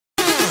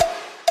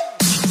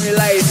Hey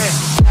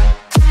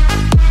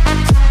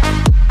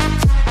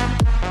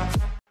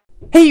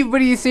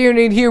everybody, it's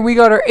Aaronator here. We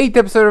got our 8th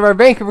episode of our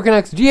Vancouver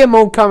Canucks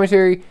GMO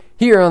commentary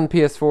here on the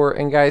PS4.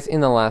 And guys,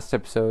 in the last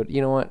episode, you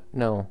know what?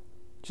 No,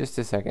 just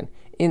a second.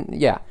 In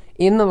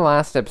the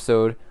last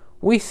episode,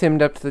 we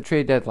simmed up to the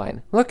trade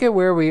deadline. Look at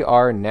where we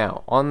are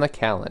now on the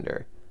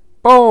calendar.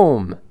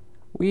 Boom!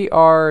 We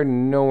are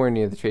nowhere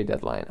near the trade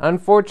deadline.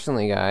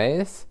 Unfortunately,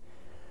 guys,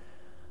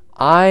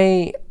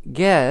 I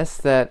guess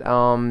that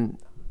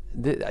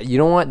you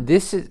know what?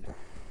 This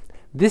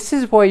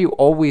is why you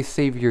always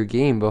save your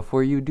game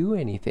before you do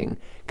anything.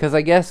 Because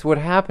I guess what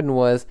happened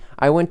was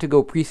I went to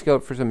go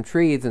pre-scout for some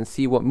trades and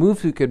see what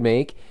moves we could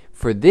make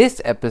for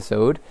this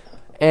episode.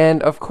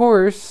 And of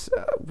course,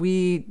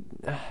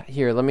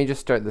 here, let me just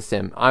start the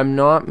sim. I'm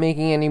not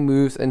making any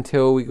moves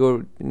until we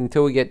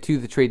get to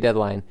the trade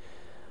deadline.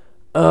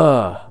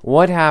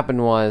 What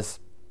happened was,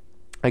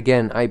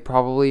 again, I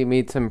probably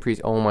made some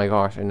oh my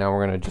gosh, and now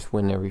we're going to just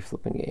win every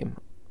flipping game.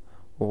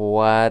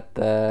 What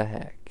the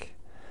heck?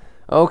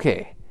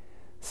 Okay,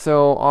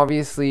 so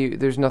obviously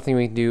there's nothing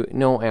we can do.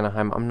 No,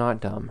 Anaheim, I'm not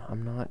dumb.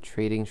 I'm not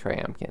trading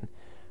Triamkin.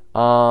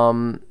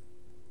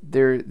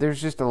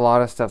 There's just a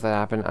lot of stuff that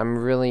happened.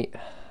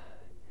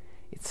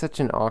 It's such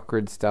an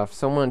awkward stuff.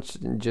 So much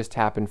just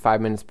happened 5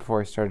 minutes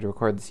before I started to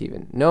record this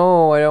even.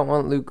 No, I don't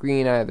want Luke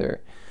Green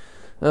either.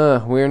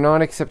 We're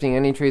not accepting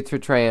any trades for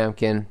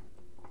Triamkin.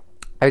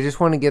 I just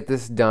want to get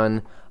this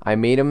done. I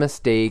made a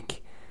mistake.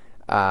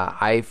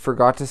 I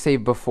forgot to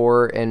save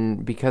before,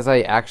 and because I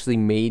actually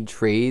made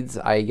trades,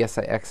 I guess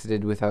I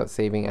exited without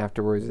saving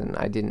afterwards, and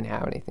I didn't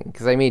have anything.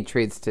 Because I made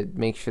trades to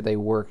make sure they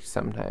worked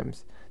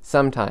sometimes.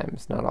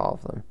 Sometimes, not all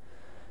of them.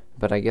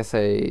 But I guess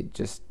I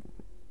just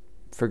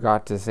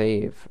forgot to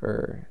save,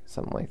 or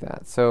something like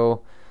that.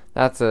 So,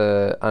 that's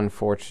a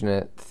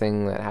unfortunate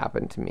thing that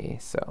happened to me,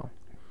 so.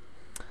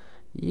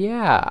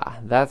 Yeah,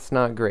 that's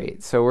not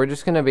great. So we're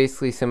just going to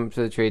basically sim up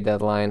to the trade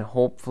deadline.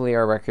 Hopefully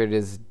our record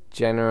is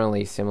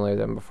generally similar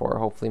than before.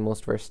 Hopefully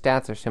most of our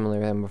stats are similar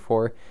than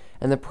before.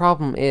 And the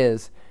problem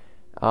is,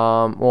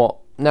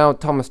 well, now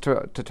Thomas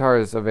Tatar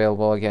is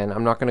available again.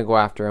 I'm not going to go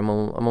after him.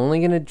 I'm only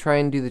going to try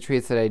and do the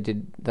trades that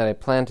I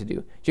plan to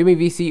do. Jimmy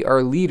VC,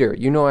 our leader.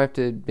 You know, I have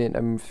to admit,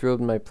 I'm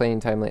thrilled in my playing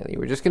time lately.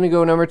 We're just going to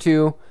go number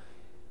 2.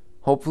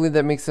 Hopefully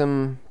that makes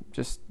him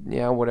just,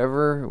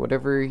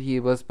 whatever he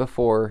was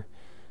before.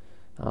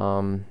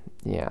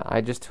 Yeah,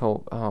 I just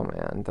hope. Oh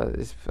man,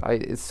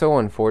 it's so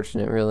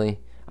unfortunate, really.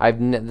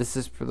 This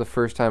is for the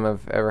first time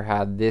I've ever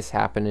had this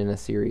happen in a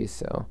series.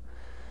 So,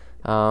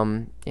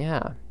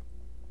 yeah.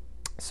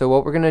 So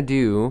what we're gonna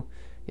do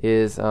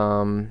is,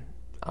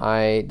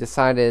 I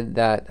decided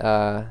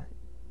that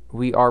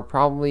we are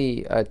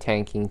probably a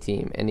tanking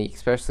team, and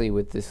especially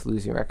with this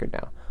losing record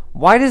now.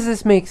 Why does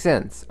this make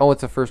sense? Oh,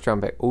 it's a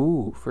first-round pick.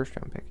 Ooh,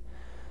 first-round pick.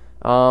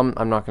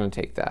 I'm not gonna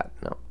take that.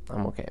 No,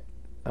 I'm okay.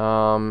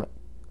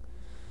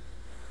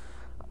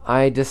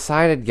 I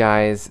decided,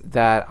 guys,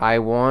 that I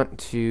want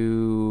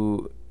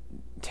to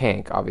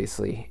tank,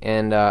 obviously,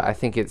 and I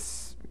think it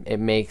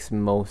makes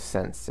most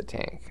sense to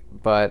tank.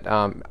 But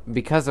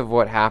because of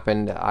what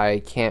happened, I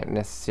can't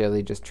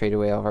necessarily just trade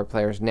away all of our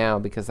players now,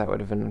 because that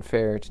would have been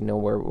unfair to know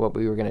what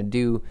we were going to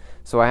do.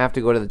 So I have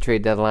to go to the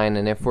trade deadline,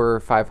 and if we're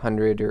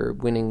 500 or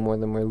winning more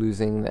than we're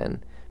losing,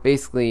 then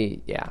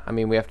basically, yeah, I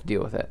mean, we have to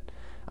deal with it.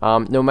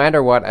 No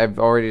matter what, I've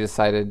already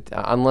decided,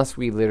 unless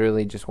we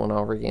literally just won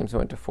all of our games and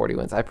went to 40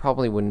 wins, I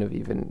probably wouldn't have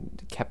even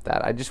kept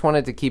that. I just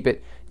wanted to keep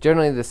it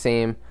generally the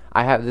same.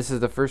 This is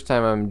the first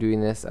time I'm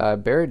doing this.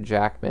 Barrett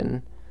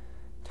Jackman,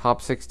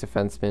 top 6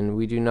 defenseman.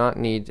 We do not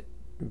need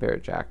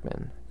Barrett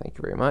Jackman. Thank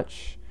you very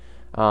much.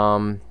 As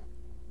long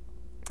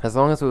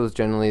as it was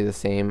generally the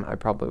same, I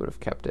probably would have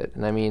kept it.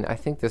 And I mean, I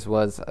think this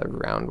was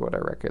around what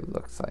our record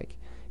looks like.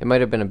 It might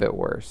have been a bit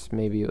worse.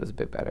 Maybe it was a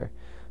bit better.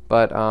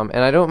 But,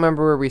 and I don't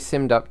remember where we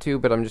simmed up to,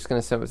 but I'm just going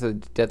to sim up to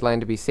the deadline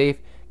to be safe.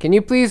 Can you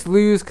please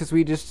lose? Because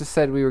we just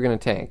said we were going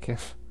to tank.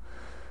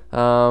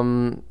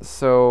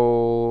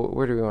 So,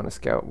 where do we want to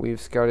scout?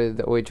 We've scouted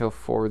the OHL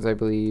forwards, I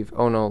believe.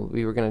 Oh, no,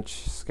 we were going to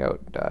scout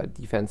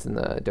defense in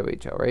the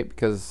WHL, right?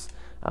 Because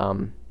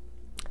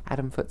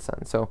Adam Foote's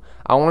son. So,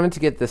 I wanted to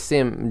get the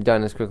sim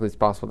done as quickly as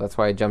possible. That's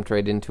why I jumped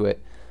right into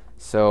it.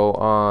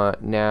 So,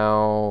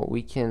 now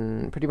we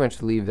can pretty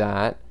much leave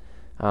that.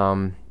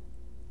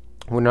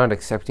 We're not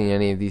accepting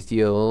any of these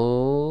deals.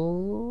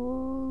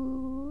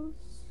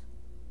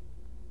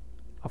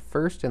 A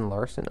first in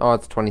Larson. Oh,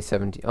 it's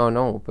 2017. Oh,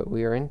 no, but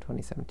we are in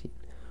 2017.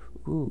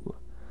 Ooh.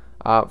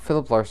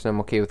 Philip Larson, I'm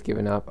okay with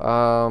giving up.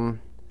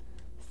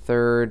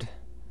 Third.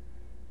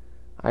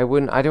 I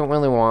don't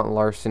really want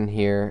Larson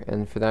here,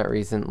 and for that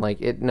reason,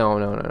 no,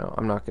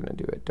 I'm not going to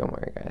do it. Don't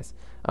worry, guys.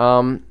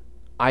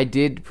 I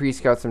did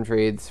pre-scout some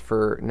trades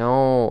for,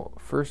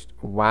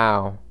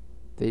 wow.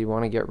 They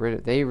want to get rid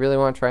of, they really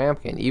want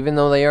Triamkin, even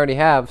though they already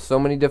have so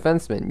many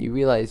defensemen. You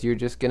realize you're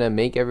just going to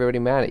make everybody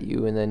mad at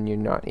you, and then you're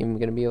not even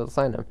going to be able to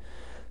sign them.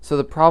 So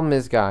the problem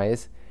is,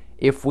 guys,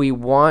 if we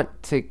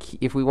want to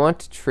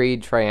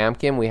trade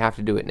Triamkin, we have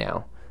to do it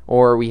now,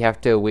 or we have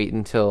to wait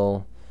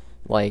until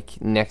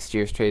like next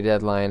year's trade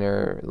deadline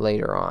or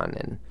later on,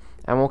 and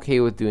I'm okay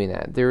with doing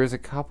that. There was a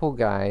couple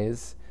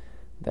guys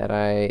that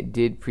I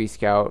did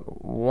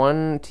pre-scout.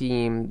 One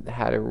team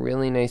had a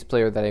really nice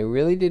player that I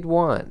really did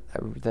want,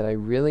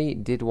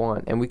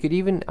 and we could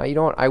even, you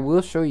know what, I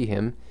will show you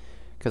him,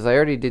 because I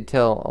already did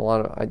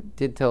tell I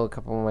did tell a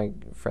couple of my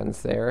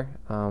friends there,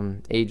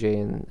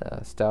 AJ and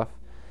stuff,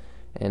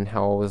 and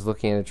how I was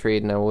looking at a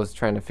trade, and I was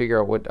trying to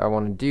figure out what I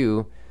want to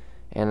do,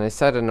 and I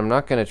decided I'm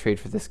not going to trade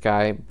for this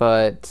guy,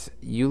 but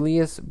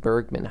Julius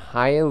Bergman,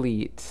 high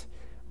elite,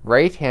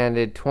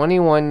 right-handed,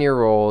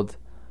 21-year-old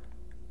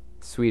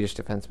Swedish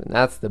defenseman.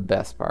 That's the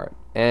best part.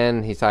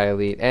 And he's high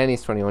elite, and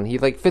he's 21. He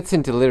like fits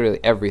into literally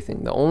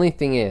everything. The only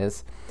thing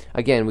is,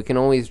 again, we can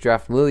always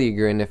draft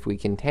Liljegren if we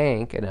can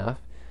tank enough,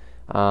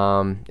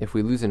 if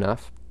we lose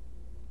enough.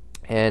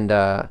 And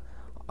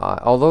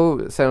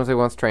although San Jose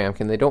wants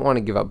Triamkin, they don't want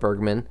to give up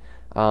Bergman.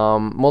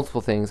 Multiple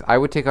things. I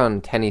would take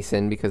on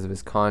Tennyson because of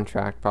his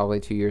contract,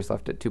 probably 2 years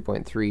left at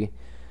 2.3,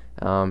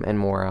 and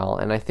Morale.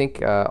 And I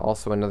think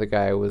also another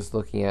guy I was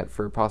looking at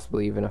for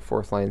possibly even a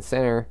fourth line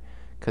center,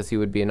 because he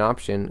would be an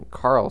option,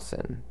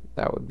 Carlson.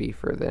 That would be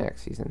for the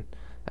next season.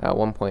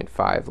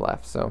 1.5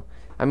 left. So,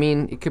 I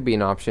mean, it could be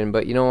an option,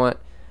 but you know what?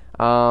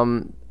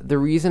 The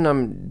reason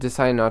I'm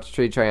deciding not to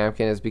trade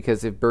Triamkin is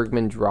because if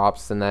Bergman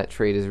drops, then that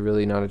trade is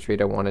really not a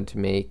trade I wanted to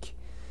make.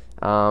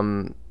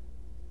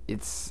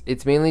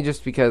 It's mainly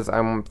just because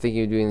I'm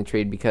thinking of doing the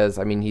trade because,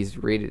 I mean,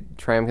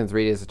 Triamkin's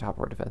rated as a top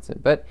 4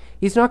 defenseman, but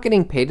he's not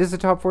getting paid as a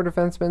top 4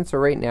 defenseman, so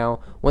right now,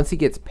 once he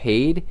gets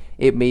paid,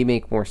 it may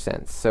make more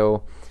sense.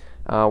 So,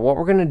 what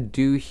we're going to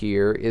do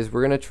here is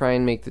we're going to try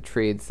and make the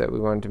trades that we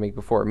wanted to make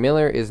before.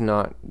 Miller is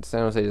not,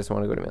 San Jose doesn't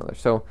want to go to Miller.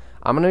 So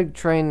I'm going to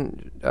try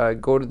and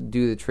go to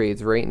do the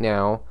trades right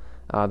now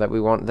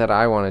that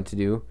I wanted to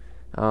do.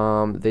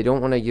 They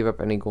don't want to give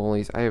up any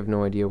goalies. I have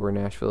no idea where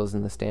Nashville is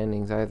in the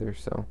standings either,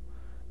 so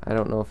I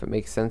don't know if it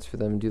makes sense for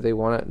them. Do they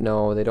want it?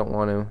 No, they don't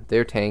want to.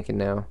 They're tanking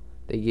now.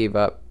 They gave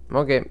up.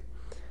 Okay,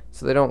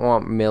 so they don't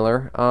want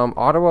Miller.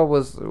 Ottawa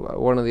was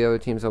one of the other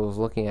teams I was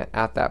looking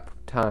at that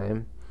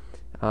time.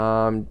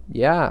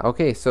 Yeah,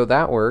 okay, so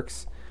that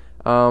works.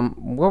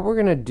 What we're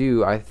going to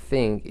do, I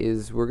think,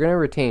 is we're going to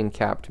retain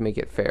Cap to make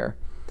it fair.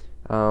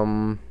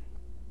 Can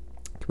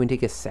we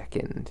take a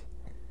second?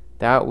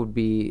 That would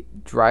be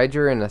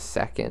Dreiger and a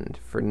second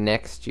for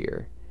next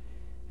year.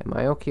 Am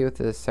I okay with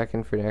a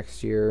second for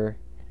next year?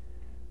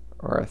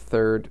 Or a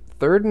third?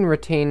 Third and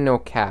retain no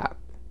Cap.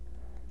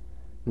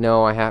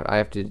 No, I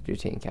have to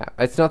retain Cap.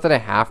 It's not that I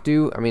have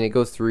to. I mean, it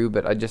goes through,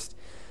 but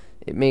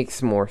it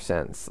makes more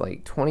sense.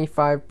 Like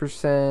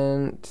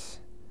 25%.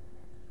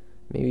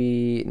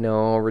 Maybe,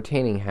 no,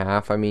 retaining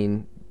half. I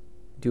mean,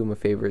 do him a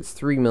favor. It's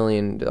 $3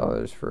 million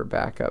for a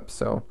backup.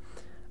 So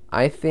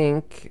I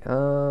think,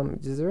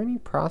 is there any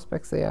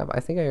prospects they have? I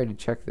think I already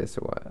checked this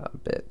a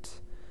bit.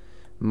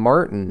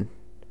 Martin.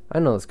 I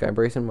know this guy,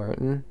 Brayson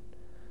Martin.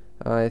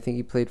 I think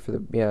he played for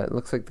it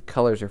looks like the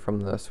colors are from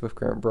the Swift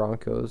Current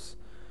Broncos.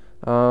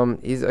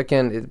 He's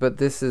again, but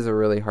this is a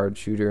really hard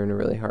shooter and a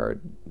really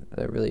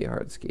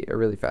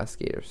fast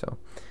skater. So,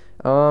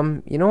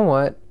 you know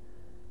what?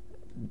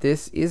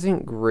 This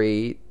isn't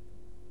great,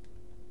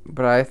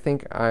 but I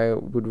think I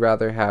would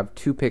rather have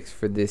 2 picks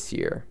for this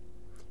year,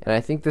 and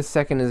I think the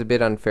second is a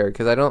bit unfair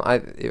because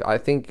I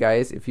think,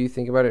 guys, if you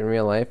think about it in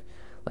real life,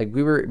 like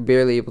we were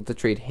barely able to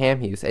trade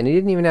Hamhuis, and he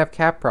didn't even have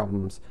cap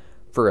problems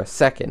for a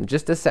second,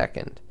 just a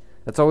second.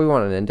 That's all we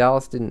wanted, and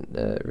Dallas didn't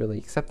really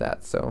accept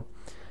that. So.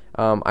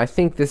 I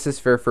think this is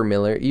fair for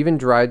Miller. Even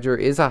Dreiger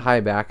is a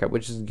high backup,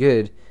 which is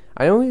good.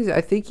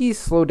 I think he's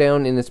slowed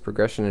down in his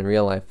progression in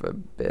real life a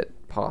bit,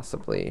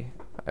 possibly.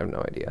 I have no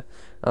idea.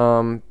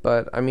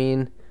 But, I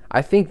mean,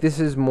 I think this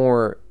is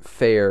more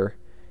fair.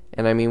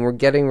 And, I mean, we're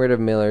getting rid of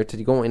Miller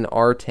to go in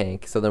our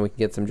tank so then we can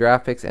get some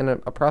draft picks and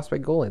a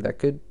prospect goalie that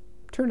could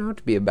turn out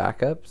to be a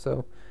backup.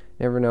 So,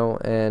 never know.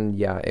 And,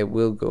 yeah, it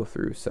will go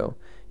through. So,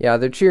 yeah,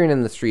 they're cheering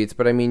in the streets,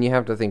 but I mean, you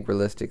have to think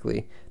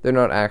realistically. They're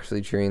not actually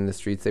cheering in the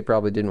streets. They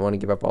probably didn't want to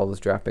give up all those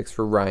draft picks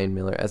for Ryan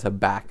Miller as a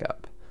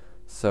backup.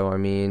 So, I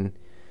mean,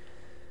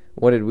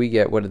 what did we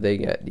get? What did they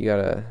get? You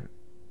gotta...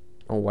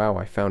 Oh, wow,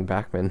 I found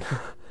Backman.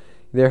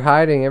 They're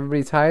hiding.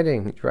 Everybody's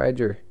hiding.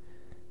 Dreiger.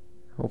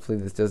 Hopefully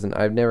this doesn't...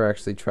 I've never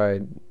actually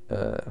tried...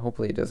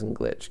 hopefully it doesn't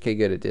glitch. Okay,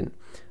 good, it didn't.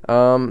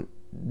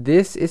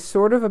 This is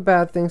sort of a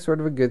bad thing, sort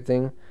of a good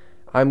thing.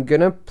 I'm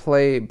gonna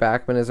play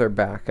Backman as our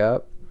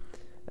backup.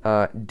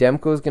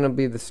 Demko's going to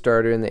be the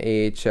starter in the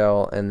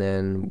AHL, and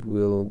then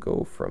we'll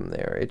go from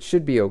there. It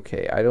should be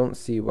okay. I don't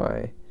see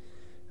why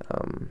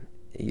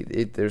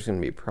there's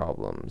going to be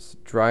problems.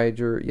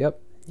 Dreiger,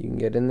 yep, you can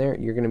get in there.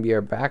 You're going to be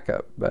our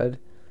backup, bud.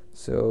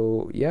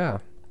 So, yeah.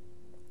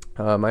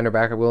 Minor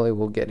backup Willie,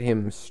 we'll get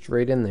him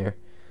straight in there.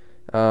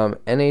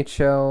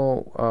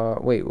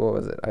 NHL, wait, what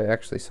was it? I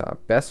actually saw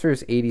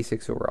Besser's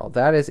 86 overall.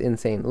 That is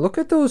insane. Look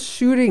at those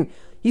shooting.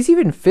 He's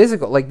even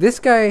physical. Like, this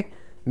guy...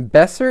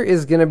 Besser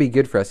is going to be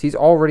good for us. He's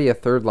already a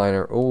third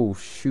liner. Oh,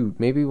 shoot.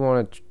 Maybe we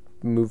want to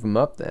move him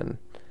up then.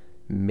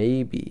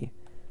 Maybe.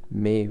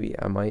 Maybe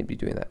I might be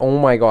doing that. Oh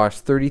my gosh,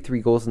 33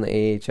 goals in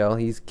the AHL.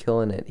 He's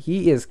killing it.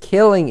 He is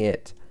killing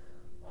it.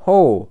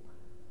 Oh,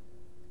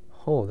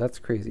 that's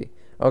crazy.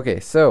 Okay,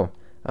 so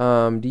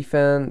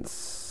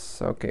defense.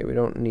 Okay, we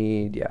don't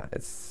need. Yeah,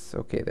 it's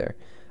okay there.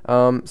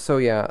 So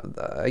yeah,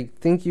 I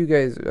think you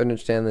guys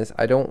understand this.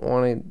 I don't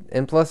want to,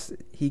 and plus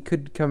he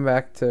could come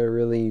back to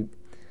really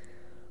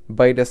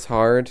bite us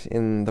hard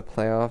in the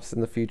playoffs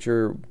in the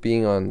future,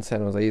 being on San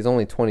Jose. He's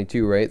only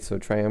 22, right? So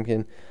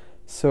Triumkin.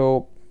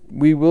 So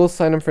we will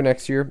sign him for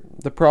next year.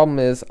 The problem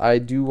is I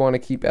do want to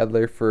keep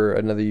Edler for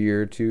another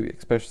year or two,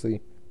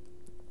 especially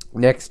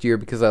next year,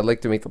 because I'd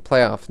like to make the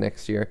playoffs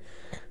next year.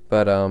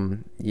 But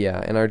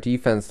yeah, and our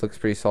defense looks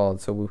pretty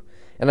solid. So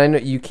and I know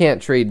you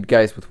can't trade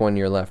guys with 1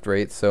 year left,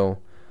 right? So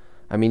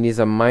I mean, he's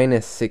a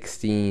minus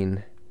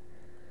 16.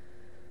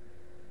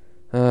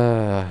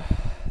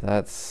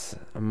 That's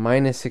a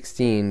minus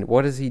 16.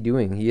 What is he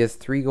doing? He has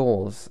 3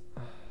 goals.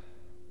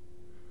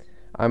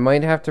 I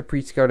might have to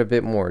pre-scout a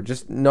bit more.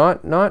 Just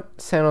not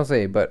San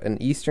Jose, but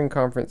an Eastern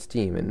Conference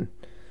team. And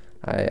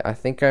I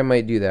think I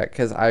might do that,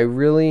 because I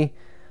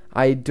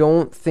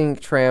don't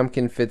think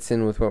Triumkin fits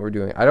in with what we're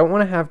doing. I don't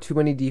want to have too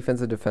many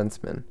defensive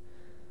defensemen.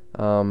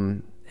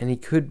 And he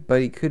could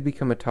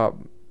become a top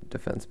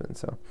defenseman.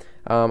 So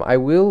I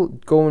will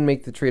go and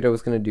make the trade I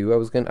was going to do.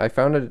 I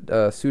found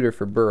a suitor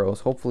for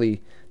Burrows.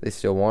 Hopefully they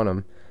still want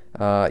him.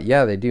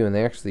 Yeah, they do, and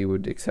they actually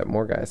would accept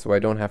more guys, so I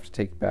don't have to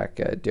take back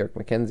Derek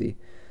McKenzie.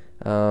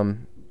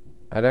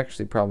 I'd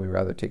actually probably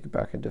rather take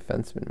back a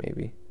defenseman,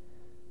 maybe.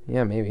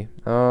 Yeah, maybe.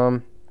 Do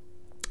I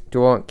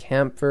want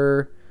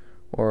Camphor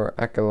or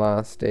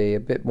Akalaste? A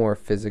bit more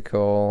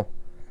physical,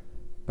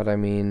 but I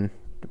mean,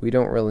 we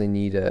don't really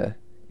need a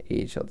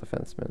AHL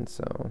defenseman,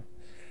 so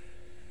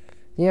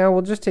yeah,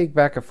 we'll just take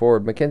back a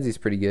forward. McKenzie's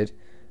pretty good.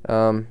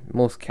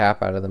 Most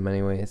cap out of them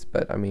anyways,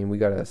 but I mean, we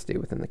gotta stay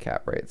within the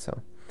cap, right?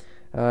 So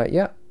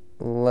yeah,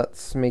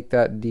 let's make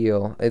that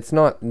deal. It's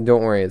not,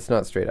 don't worry, it's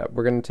not straight up.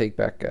 We're gonna take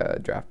back a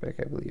draft pick,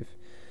 I believe.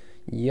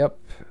 Yep.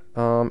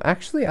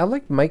 Actually, I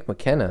like Mike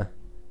McKenna.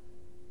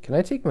 Can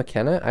I take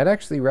McKenna? I'd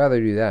actually rather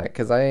do that,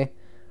 because I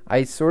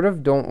sort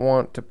of don't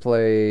want to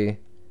play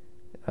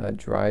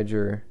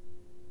Dreiger.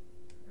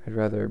 I'd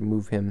rather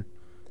move him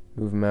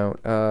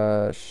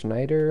out.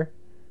 Schneider,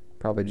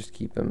 probably just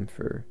keep him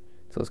for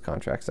till his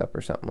contract's up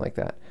or something like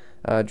that.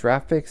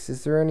 Draft picks,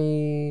 is there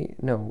any?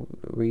 No,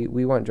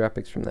 we want draft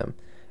picks from them.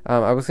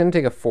 I was going to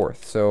take a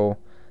 4th, so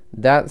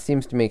that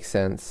seems to make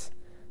sense.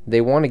 They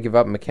want to give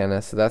up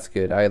McKenna, so that's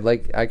good. I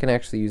can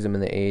actually use him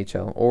in the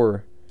AHL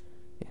or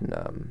in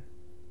the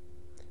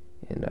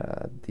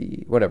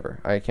whatever.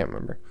 I can't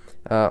remember.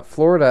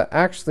 Florida,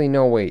 actually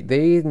no, wait.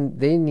 They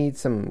need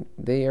some.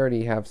 They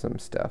already have some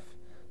stuff.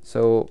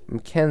 So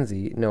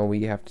McKenzie, no,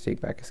 we have to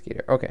take back a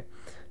skater. Okay,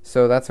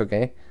 so that's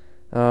okay.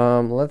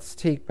 Let's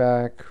take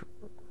back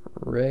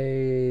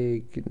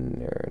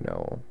Regner.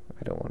 No,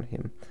 I don't want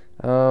him.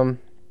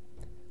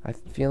 I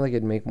feel like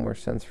it'd make more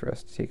sense for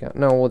us to take on.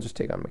 No, we'll just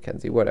take on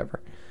McKenzie.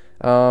 Whatever.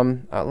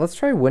 Let's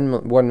try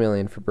 1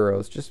 million for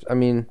Burrows. Just, I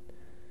mean,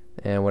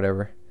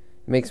 whatever.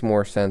 It makes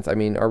more sense. I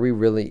mean, are we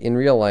really in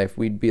real life?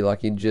 We'd be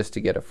lucky just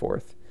to get a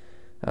 4th.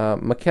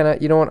 McKenna,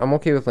 you know what? I'm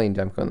okay with laying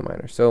Demko in the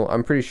minor. So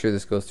I'm pretty sure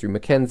this goes through.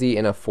 McKenzie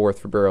and a 4th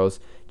for Burrows.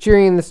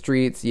 Cheering in the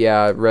streets,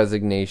 yeah,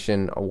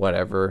 resignation,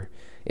 whatever.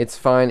 It's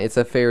fine. It's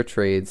a fair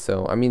trade.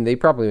 So, I mean, they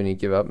probably wouldn't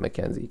give up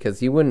McKenzie,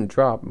 because he wouldn't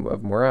drop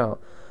of morale,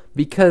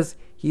 because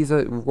he's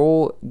a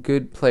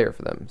good player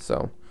for them.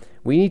 So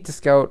we need to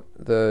scout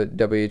the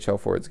WHL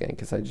forwards again,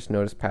 because I just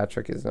noticed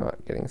Patrick is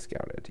not getting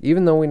scouted.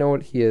 Even though we know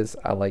what he is,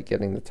 I like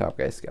getting the top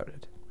guy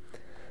scouted.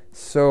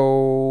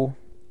 So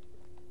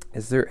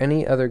is there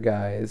any other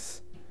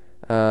guys?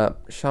 Sean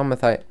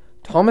Mathai,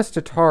 Thomas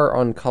Tatar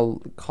on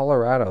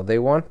Colorado. They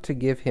want to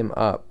give him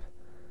up,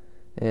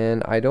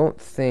 and I don't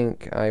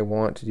think I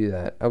want to do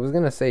that. I was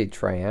going to say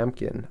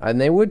Triamkin, and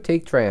they would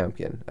take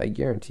Triamkin. I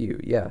guarantee you.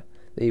 Yeah,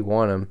 they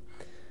want him.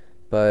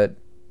 But,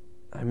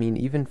 I mean,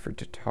 even for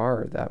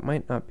Tatar, that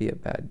might not be a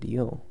bad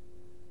deal.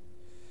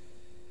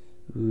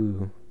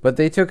 Ooh. But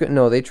they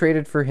they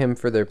traded for him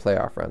for their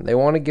playoff run. They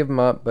want to give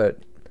him up, but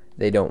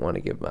they don't want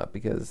to give him up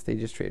because they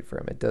just trade for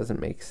him. It doesn't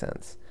make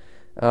sense.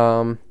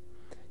 You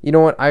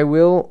know what? I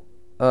will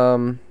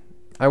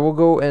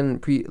go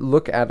and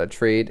look at a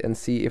trade and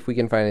see if we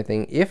can find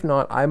anything. If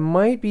not, I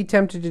might be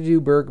tempted to do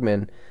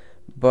Bergman.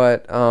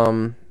 But,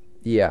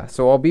 yeah.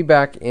 So I'll be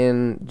back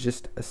in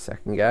just a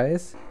second,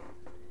 guys.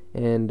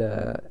 And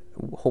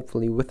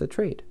hopefully with a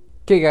trade.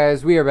 Okay,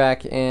 guys, we are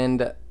back,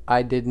 and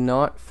I did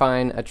not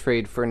find a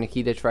trade for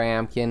Nikita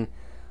Triamkin.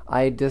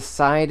 I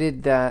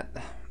decided that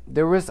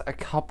there was a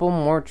couple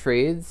more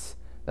trades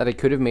that I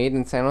could have made,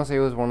 and San Jose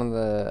was one of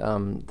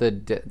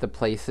the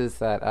places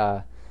that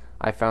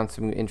I found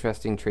some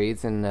interesting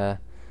trades, and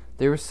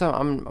there was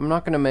some. I'm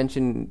not going to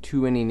mention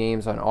too many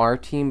names on our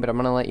team, but I'm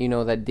going to let you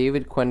know that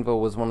David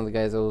Quenneville was one of the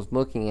guys I was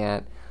looking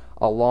at,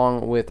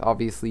 along with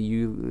obviously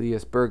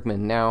Julius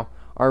Bergman. Now,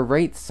 our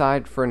right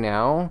side for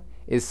now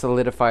is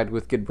solidified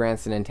with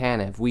Goodbranson and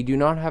Tanev. We do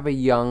not have a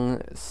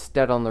young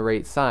stud on the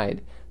right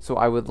side. So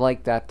I would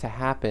like that to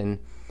happen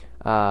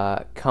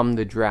come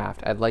the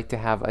draft. I'd like to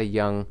have a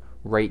young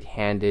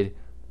right-handed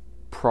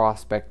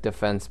prospect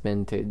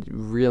defenseman to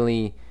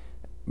really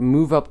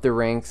move up the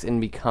ranks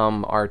and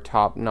become our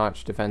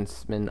top-notch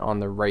defenseman on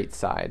the right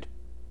side.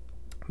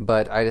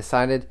 But I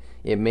decided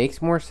it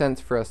makes more sense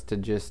for us to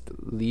just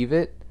leave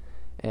it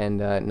and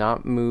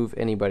not move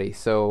anybody.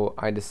 So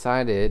I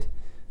decided,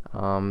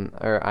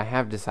 or I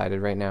have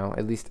decided right now,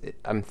 at least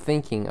I'm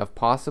thinking of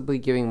possibly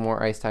giving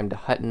more ice time to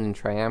Hutton and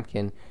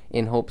Triamkin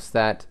in hopes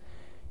that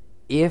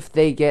if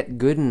they get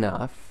good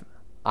enough,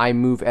 I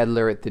move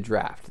Edler at the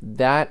draft.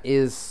 That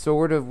is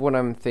sort of what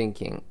I'm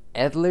thinking.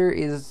 Edler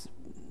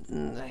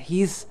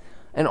he's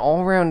an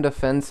all-round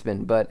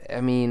defenseman, but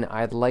I mean,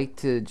 I'd like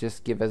to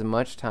just give as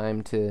much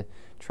time to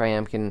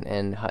Triamkin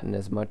and Hutton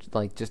as much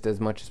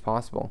as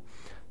possible.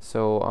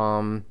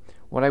 So,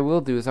 what I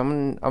will do is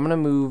I'm gonna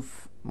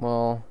move.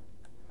 Well,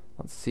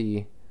 let's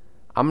see.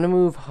 I'm gonna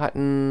move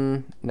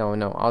Hutton. No,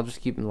 I'll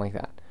just keep him like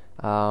that.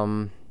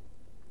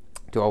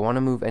 Do I want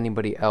to move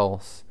anybody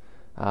else?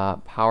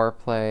 Power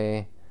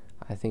play.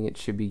 I think it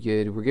should be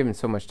good. We're giving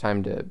so much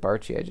time to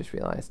Barchi, I just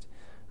realized.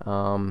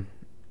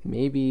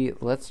 Maybe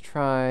let's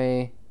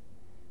try,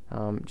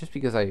 just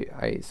because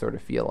I sort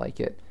of feel like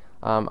it.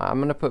 I'm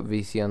going to put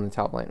VC on the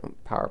top line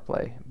power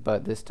play,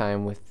 but this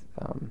time with,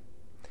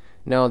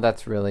 no,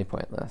 that's really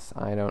pointless.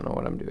 I don't know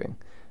what I'm doing.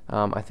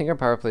 I think our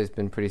power play has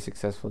been pretty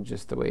successful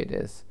just the way it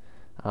is.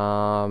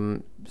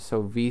 So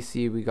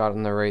VC we got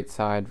on the right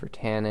side.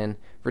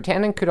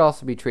 Vertanen could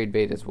also be trade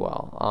bait as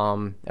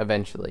well,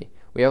 eventually.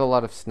 We have a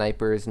lot of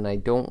snipers, and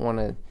I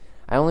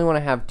only want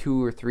to have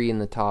 2 or 3 in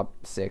the top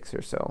 6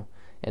 or so,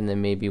 and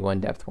then maybe one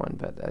depth one,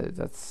 but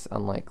that's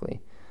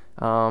unlikely.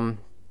 So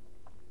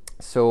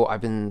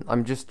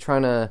I'm just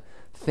trying to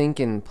think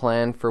and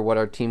plan for what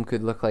our team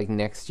could look like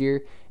next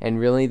year, and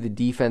really the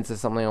defense is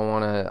something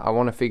I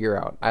want to figure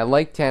out. I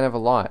like Tanev a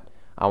lot.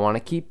 I want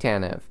to keep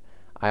Tanev.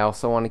 I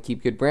also want to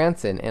keep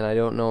Goodbranson, and I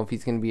don't know if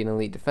he's going to be an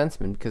elite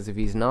defenseman, because if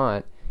he's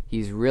not,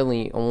 he's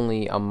really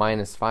only a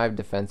 -5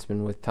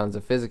 defenseman with tons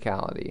of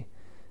physicality,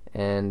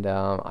 and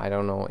I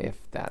don't know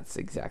if that's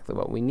exactly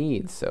what we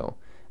need. So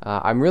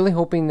I'm really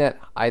hoping that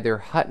either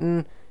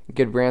Hutton,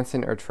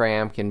 Goodbranson, or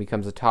Triamkin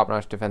becomes a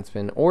top-notch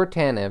defenseman, or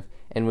Tanev,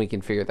 and we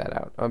can figure that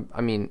out.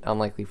 I mean,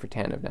 unlikely for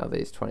Tanev now that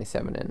he's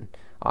 27 and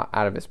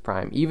out of his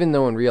prime, even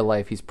though in real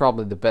life he's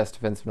probably the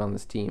best defenseman on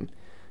this team,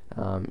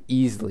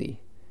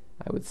 easily,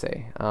 I would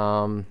say.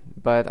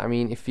 But, I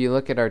mean, if you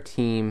look at our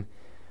team,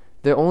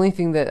 the only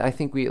thing that I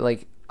think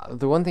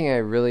the one thing I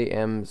really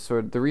am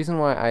the reason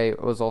why I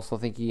was also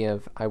thinking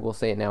of, I will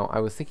say it now, I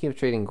was thinking of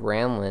trading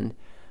Granlund,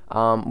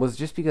 was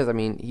just because, I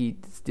mean, he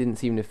didn't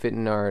seem to fit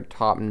in our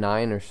top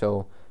 9 or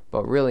so,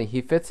 but really,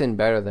 he fits in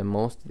better than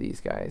most of these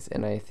guys,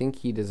 and I think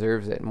he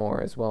deserves it more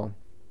as well.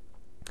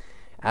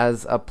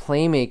 As a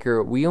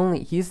playmaker,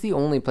 he's the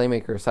only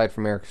playmaker aside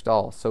from Eric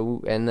Stahl,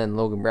 and then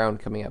Logan Brown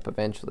coming up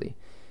eventually.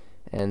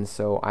 And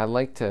so I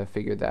like to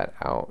figure that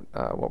out,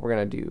 what we're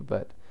going to do.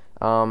 But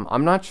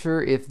I'm not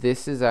sure if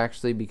this is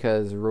actually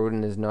because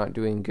Roden is not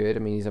doing good. I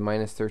mean, he's a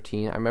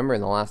 -13. I remember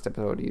in the last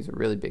episode he's a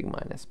really big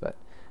minus, but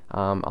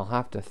I'll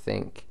have to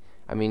think.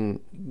 I mean,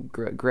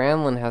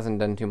 Granlund hasn't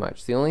done too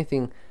much. The only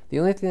thing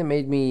that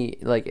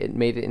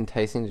made it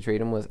enticing to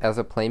trade him was, as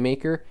a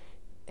playmaker,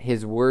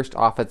 his worst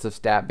offensive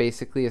stat,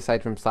 basically,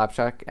 aside from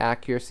slapshot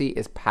accuracy,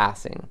 is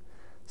passing.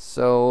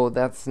 So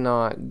that's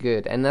not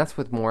good, and that's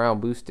with morale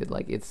boosted.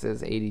 Like, it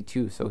says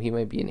 82, so he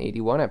might be an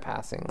 81 at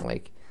passing.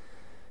 Like,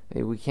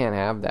 we can't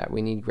have that.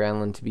 We need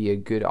Granlund to be a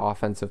good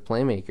offensive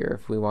playmaker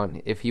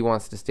if he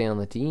wants to stay on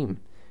the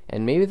team.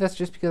 And maybe that's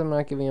just because I'm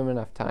not giving him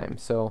enough time.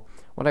 So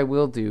what I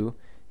will do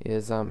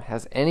is,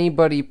 has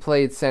anybody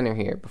played center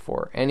here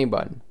before?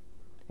 Anyone?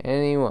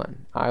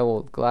 I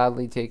will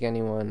gladly take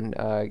anyone.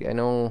 I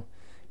know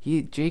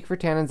Jake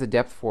Virtanen's a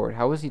depth forward.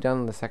 How was he done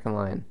on the second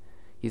line?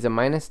 He's a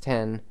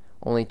 -10.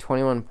 Only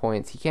 21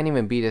 points. He can't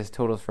even beat his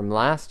totals from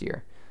last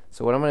year.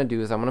 So what I'm going to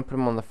do is I'm going to put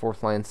him on the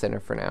 4th line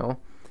center for now.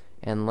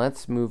 And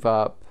let's move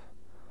up.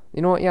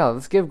 You know what? Yeah,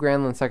 let's give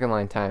Granlund second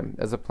line time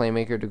as a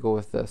playmaker to go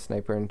with the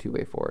sniper and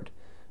 2-way forward.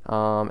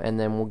 And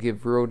then we'll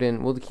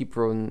keep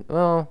Roden.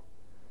 Well,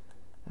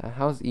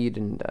 how's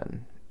Eden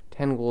done?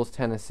 10 goals,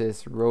 10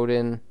 assists.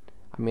 Roden,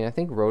 I mean, I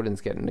think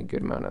Roden's getting a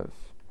good amount of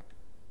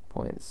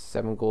points.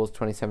 7 goals,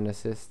 27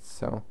 assists.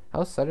 So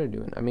how's Sutter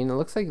doing? I mean, it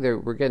looks like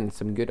we're getting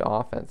some good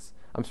offense.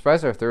 I'm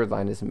surprised our third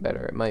line isn't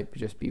better. It might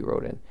just be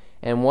Roden.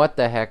 And what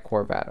the heck,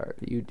 Horvat, are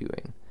you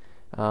doing?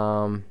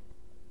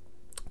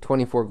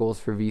 24 goals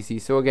for VC.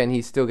 So again,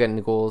 he's still getting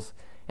the goals,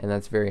 and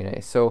that's very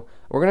nice. So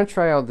we're going to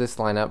try out this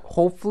lineup.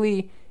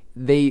 Hopefully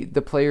the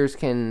players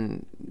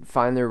can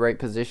find their right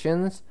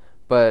positions,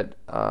 but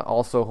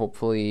also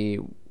hopefully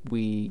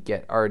we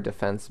get our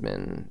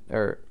defensemen,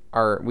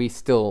 we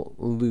still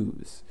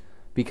lose.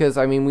 Because,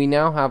 I mean, we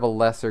now have a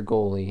lesser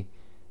goalie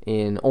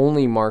in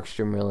only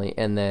Markstrom, really,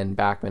 and then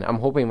Backman. I'm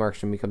hoping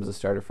Markstrom becomes a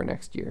starter for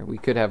next year. We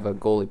could have a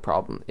goalie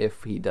problem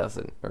if he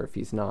doesn't, or if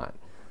he's not.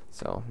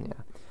 So,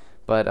 yeah.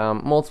 But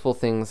multiple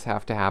things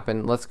have to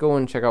happen. Let's go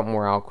and check out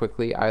morale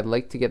quickly. I'd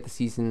like to get the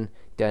season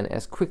done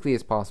as quickly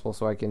as possible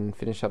so I can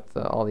finish up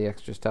all the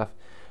extra stuff.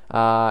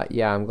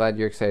 Yeah, I'm glad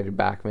you're excited,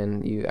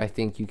 Backman. I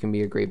think you can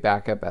be a great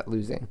backup at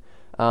losing.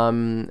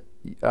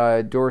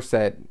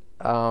 Dorset,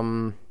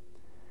 we'll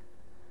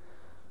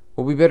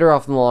be better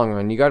off in the long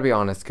run. You got to be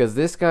honest, because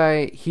this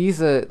guy,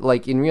 he's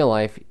in real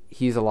life,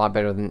 he's a lot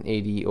better than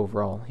 80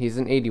 overall. He's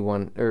an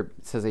 81, or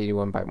it says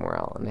 81 by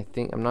morale, and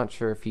I'm not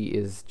sure if he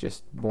is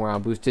just morale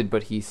boosted,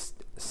 but he's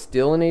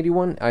still an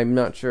 81. I'm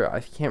not sure. I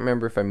can't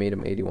remember if I made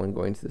him 81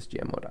 going to this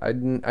GM mode.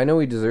 I know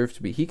he deserves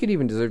to be. He could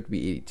even deserve to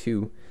be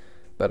 82,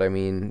 but I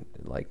mean,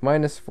 like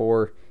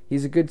 -4.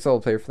 He's a good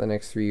solid player for the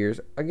next 3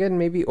 years. Again,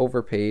 maybe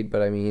overpaid,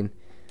 but I mean,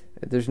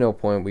 there's no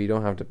point. We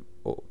don't have to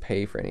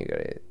pay for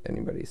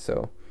anybody.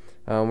 So.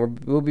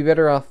 We'll be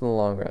better off in the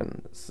long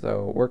run.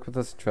 So work with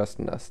us and trust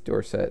in us,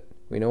 Dorset.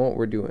 We know what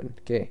we're doing.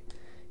 Okay.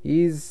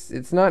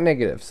 It's not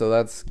negative, so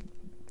that's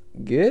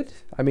good.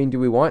 I mean, do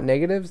we want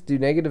negatives? Do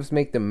negatives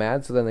make them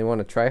mad so then they want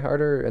to try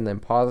harder, and then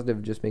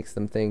positive just makes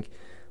them think,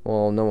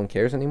 well, no one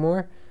cares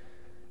anymore?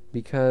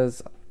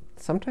 Because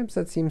sometimes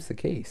that seems the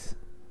case.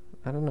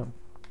 I don't know.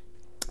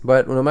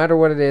 But no matter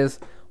what it is,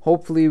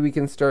 hopefully we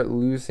can start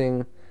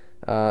losing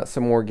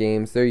some more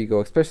games. There you go,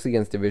 especially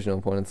against divisional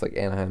opponents like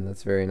Anaheim.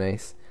 That's very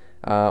nice.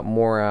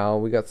 Morale,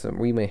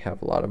 we may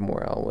have a lot of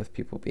morale with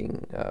people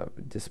being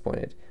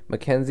disappointed.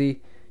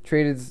 Mackenzie,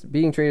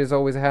 being traded is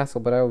always a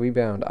hassle, but I'll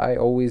rebound. I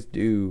always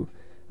do.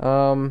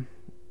 We'll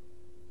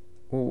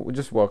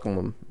just welcome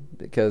him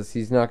because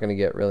he's not going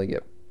to really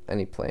get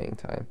any playing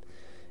time.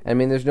 I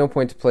mean, there's no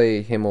point to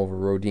play him over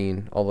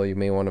Rodin, although you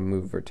may want to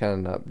move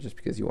Vertanen up just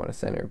because you want a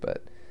center,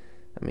 but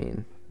I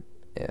mean,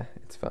 yeah,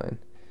 it's fine.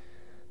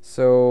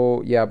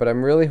 So, yeah, but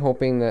I'm really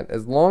hoping that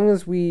as long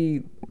as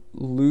we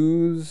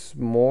lose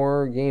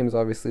more games,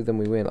 obviously, than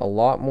we win, a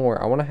lot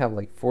more. I want to have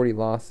like 40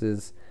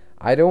 losses.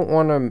 I don't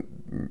want to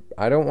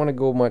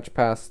go much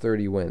past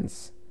 30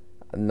 wins.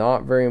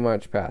 Not very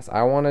much past.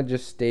 I want to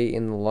just stay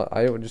in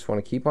I just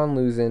want to keep on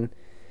losing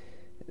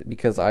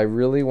because I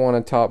really want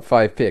a top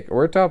 5 pick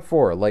or a top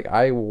 4. Like,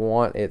 I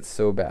want it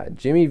so bad.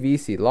 Jimmy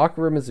VC,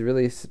 locker room is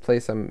really a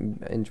place I'm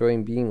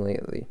enjoying being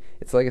lately.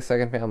 It's like a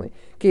second family.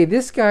 Okay,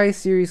 this guy,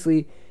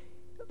 seriously,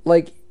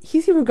 like,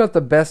 he's even got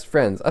the best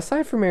friends.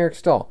 Aside from Eric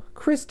Stahl,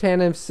 Chris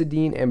Tanev,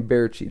 Sedin, and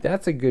Berchi.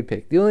 That's a good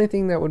pick. The only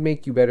thing that would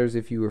make you better is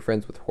if you were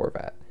friends with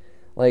Horvat.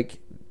 Like,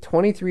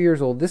 23 years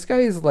old. This guy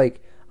is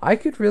like, I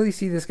could really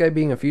see this guy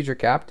being a future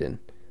captain.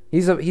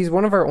 He's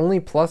one of our only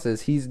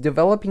pluses. He's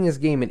developing his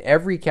game in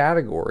every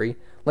category.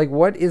 Like,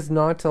 what is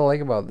not to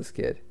like about this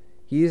kid?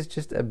 He is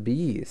just a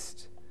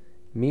beast.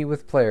 Meet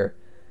with player.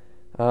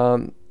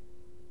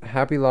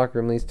 Happy locker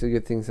room leads to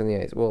good things on the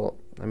ice. Well,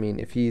 I mean,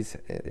 if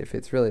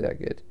it's really that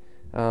good.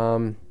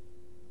 I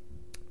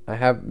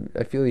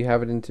feel you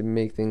have it in to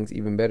make things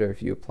even better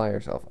if you apply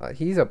yourself.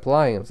 He's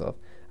applying himself.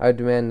 I would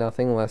demand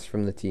nothing less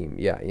from the team.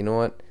 Yeah, you know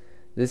what?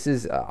 This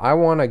is I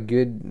want a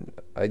good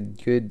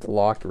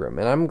locker room,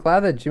 and I'm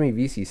glad that Jimmy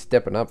VC's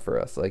stepping up for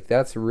us. Like,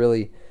 that's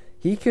really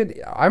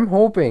I'm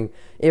hoping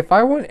if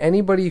I want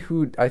anybody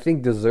who I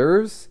think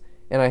deserves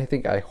and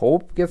I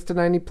hope gets to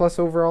 90 plus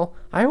overall,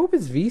 I hope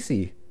it's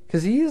VC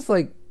because he is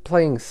like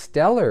playing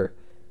stellar.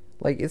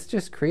 Like, it's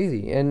just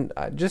crazy. And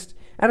just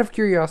out of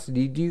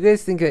curiosity, do you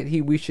guys think that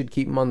we should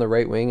keep him on the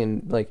right wing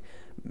and like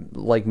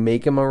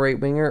make him a right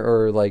winger,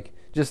 or like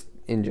just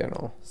in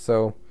general?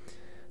 So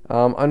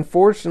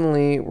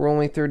unfortunately, we're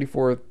only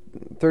 33,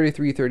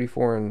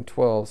 34, and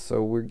 12,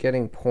 so we're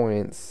getting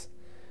points.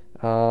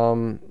 We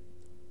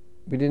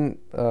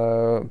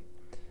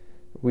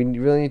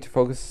really need to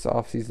focus this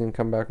offseason and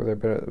come back with our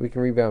better. We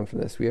can rebound from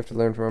this. We have to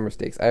learn from our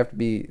mistakes. I have to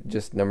be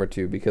just number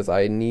 2 because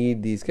I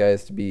need these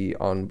guys to be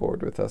on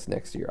board with us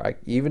next year.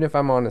 Even if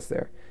I'm honest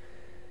there.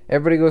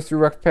 Everybody goes through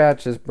rough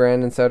patches,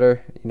 Brandon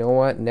Sutter. You know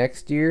what?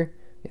 Next year,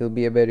 it'll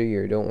be a better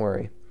year. Don't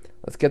worry.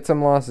 Let's get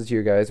some losses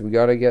here, guys. We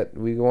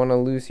want to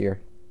lose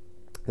here.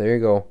 There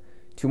you go.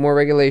 2 more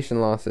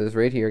regulation losses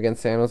right here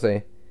against San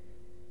Jose.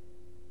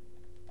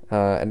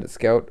 And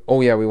Scout.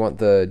 Oh, yeah, we want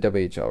the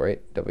WHL,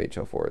 right?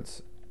 WHL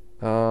forwards.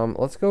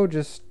 Let's go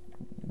just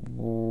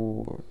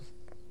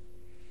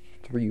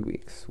 3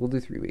 weeks. We'll do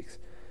 3 weeks.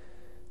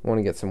 I want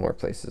to get some more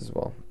places as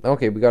well.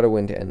 Okay, we got to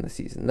win to end the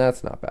season.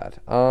 That's not bad.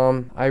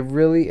 I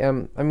really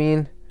am. I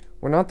mean,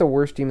 we're not the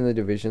worst team in the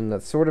division.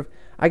 That's sort of,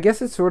 I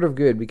guess it's sort of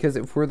good because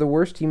if we're the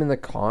worst team in the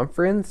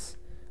conference,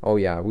 oh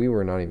yeah, we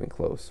were not even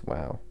close.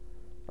 Wow.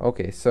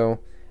 Okay, so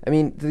I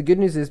mean, the good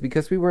news is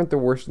because we weren't the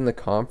worst in the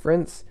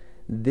conference,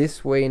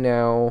 this way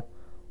now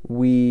our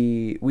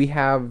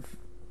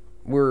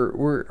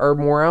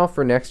morale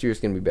for next year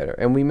is going to be better,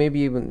 and we may be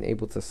even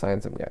able to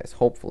sign some guys,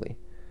 hopefully.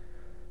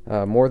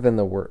 More than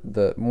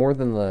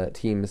the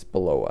teams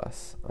below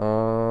us.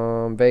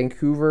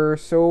 Vancouver,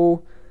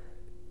 so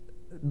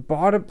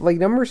bottom, like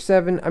number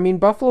 7. I mean,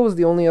 Buffalo was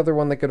the only other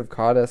one that could have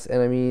caught us,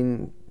 and I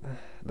mean,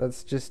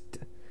 that's just,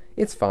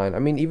 it's fine. I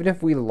mean, even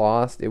if we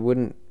lost, that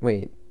would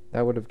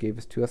have gave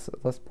us 2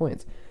 less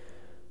points.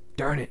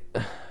 Darn it.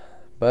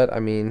 But I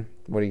mean,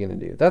 what are you gonna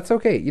do? That's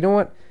okay. You know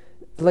what?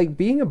 like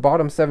being a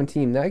bottom 7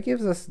 team, that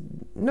gives us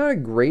not a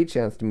great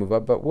chance to move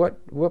up. But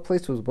what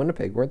place was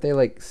Winnipeg? Weren't they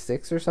like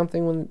 6 or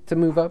something to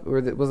move up?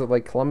 Or was it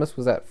like Columbus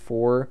was at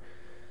 4?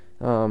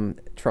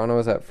 Toronto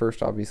was at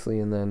first, obviously,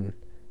 and then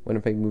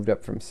Winnipeg moved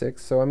up from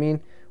 6. So I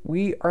mean,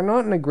 we are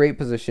not in a great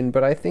position,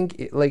 but I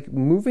think like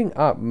moving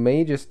up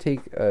may just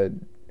take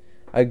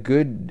a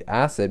good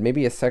asset,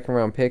 maybe a second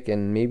round pick,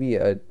 and maybe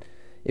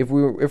if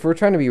we're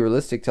trying to be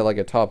realistic to like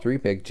a top 3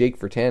 pick, Jake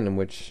Virtanen,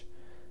 which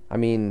I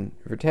mean,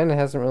 Virtanen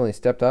hasn't really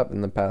stepped up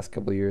in the past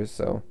couple of years,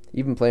 so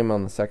even play him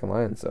on the second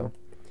line, so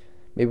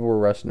maybe we're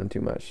rushing him too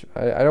much.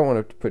 I don't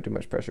want to put too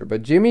much pressure,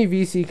 but Jimmy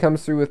VC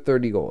comes through with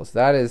 30 goals.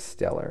 That is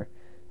stellar.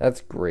 That's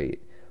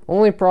great.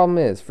 Only problem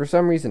is, for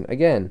some reason,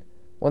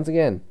 once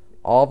again,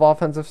 all of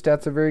offensive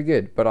stats are very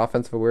good, but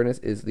offensive awareness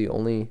is the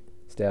only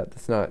stat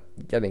that's not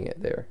getting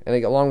it there. And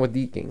like, along with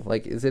deking,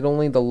 like, is it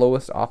only the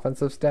lowest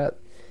offensive stat?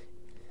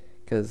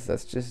 Because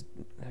that's just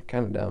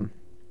kind of dumb.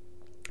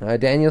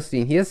 Daniel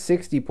Steen, he has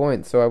 60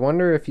 points, so I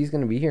wonder if he's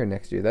going to be here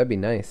next year. That'd be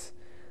nice.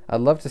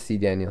 I'd love to see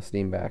Daniel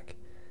Steen back.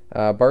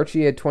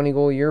 Barchi had 20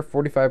 goal year,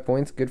 45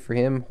 points, good for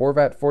him.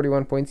 Horvat,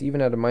 41 points,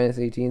 even at a minus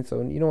 18,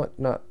 so you know what,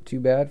 not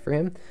too bad for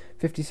him.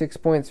 56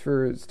 points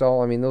for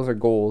Stahl, I mean, those are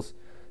goals.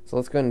 So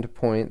let's go into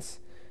points.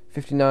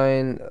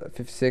 59,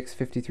 56,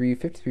 53,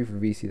 53 for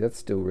VC, that's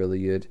still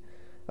really good.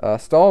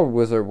 Stahl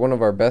was one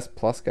of our best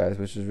plus guys,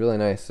 which is really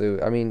nice. So,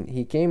 I mean,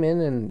 he came in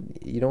and,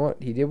 you know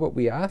what, he did what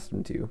we asked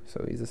him to,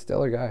 so he's a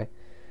stellar guy.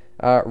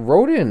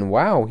 Rodin,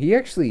 wow, he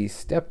actually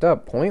stepped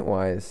up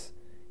point-wise.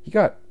 He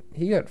got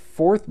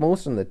 4th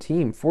most on the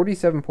team,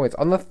 47 points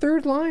on the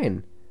 3rd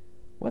line.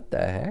 What the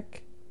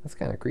heck? That's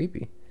kind of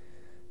creepy.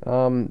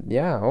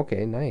 Yeah,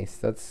 okay, nice.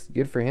 That's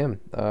good for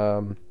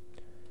him.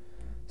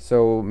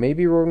 So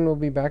maybe Rodin will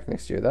be back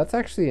next year. That's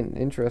actually an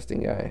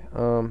interesting guy.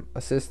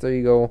 Assist, there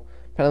you go.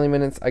 Penalty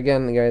minutes.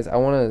 Again, guys, I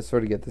want to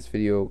sort of get this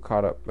video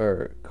caught up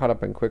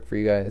and quick for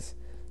you guys,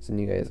 so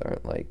you guys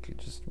aren't like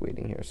just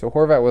waiting here. So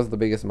Horvat was the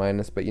biggest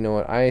minus, but you know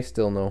what? I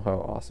still know how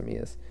awesome he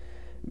is.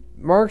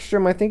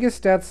 Markstrom, I think his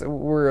stats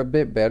were a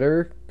bit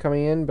better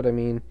coming in, but I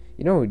mean,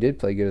 you know who did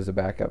play good as a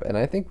backup, and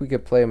I think we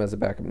could play him as a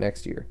backup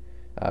next year,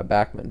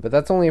 Backman. But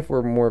that's only if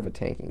we're more of a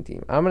tanking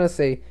team. I'm going to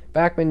say,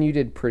 Backman, you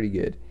did pretty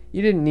good.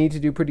 You didn't need to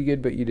do pretty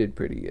good, but you did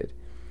pretty good.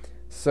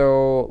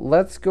 So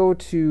let's go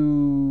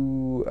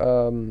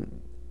to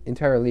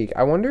entire league.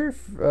 I wonder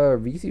if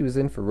VC was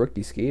in for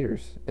rookie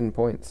skaters in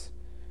points,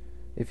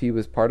 if he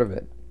was part of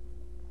it.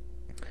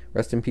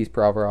 Rest in peace,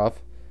 Provorov.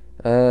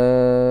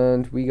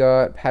 And we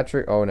got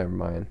Patrick. Oh, never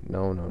mind.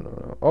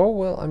 No. Oh,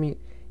 well, I mean,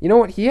 you know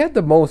what? He had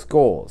the most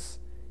goals.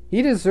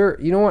 He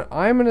deserves. You know what?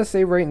 I'm going to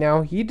say right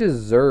now, he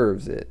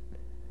deserves it.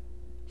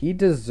 He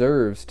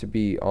deserves to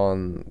be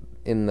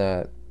in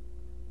that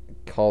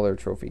Calder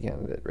Trophy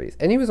candidate race.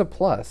 And he was a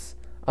plus.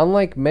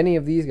 Unlike many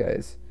of these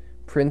guys.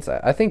 Prince,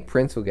 I think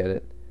Prince will get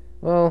it.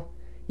 Well,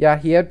 yeah,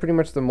 he had pretty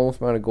much the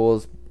most amount of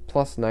goals,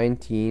 plus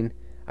 19.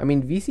 I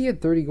mean, VC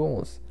had 30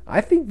 goals. I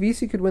think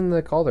VC could win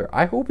the Calder.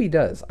 I hope he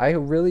does. I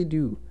really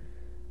do.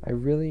 I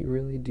really,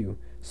 really do.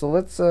 So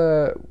let's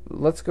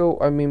go.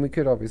 I mean, we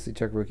could obviously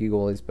check rookie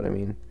goalies, but I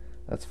mean,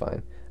 that's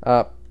fine.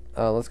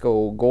 Let's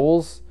go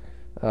goals.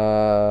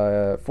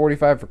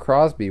 45 for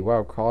Crosby.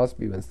 Wow,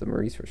 Crosby wins the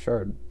Maurice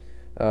Richard.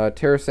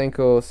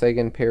 Tarasenko,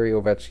 Sagan, Perry,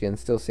 Ovechkin,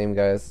 still same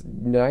guys.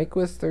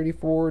 Nyquist,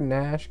 34,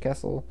 Nash,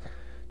 Kessel.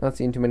 Not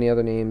seeing too many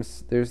other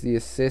names. There's the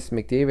assists.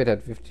 McDavid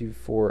had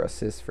 54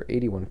 assists for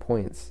 81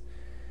 points.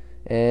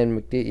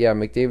 And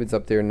McDavid's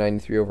up there,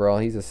 93 overall.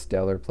 He's a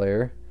stellar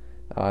player.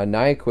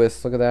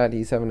 Nyquist, look at that.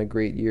 He's having a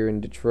great year in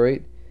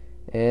Detroit.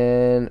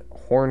 And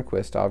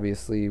Hornquist,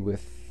 obviously,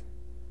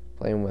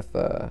 playing with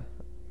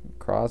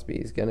Crosby,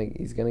 he's gonna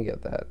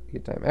get that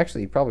good time.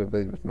 Actually, he probably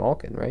played with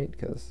Malkin, right?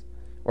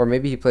 Or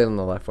maybe he played on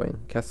the left wing.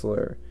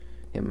 Kessler,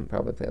 him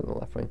probably played on the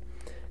left wing.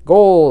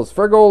 Goals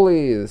for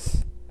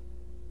goalies.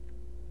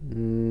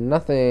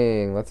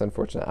 Nothing. That's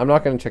unfortunate. I'm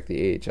not going to check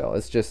the AHL.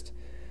 It's just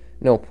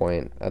no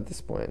point at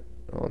this point.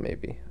 Well,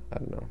 maybe. I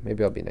don't know.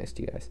 Maybe I'll be nice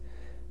to you guys.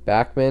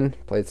 Backman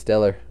played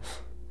stellar.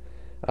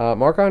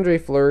 Marc-Andre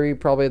Fleury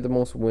probably had the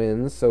most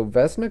wins. So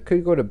Vesna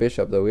could go to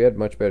Bishop, though. He had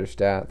much better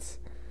stats.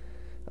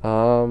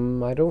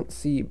 I don't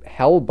see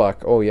Hellbuck.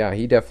 Oh, yeah.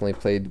 He definitely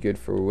played good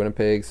for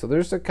Winnipeg. So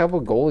there's a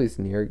couple goalies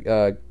in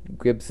here.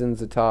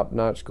 Gibson's a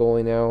top-notch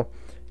goalie now.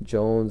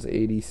 Jones,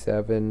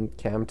 87.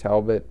 Cam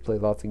Talbot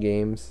played lots of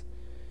games.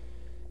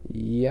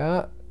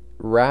 Yeah,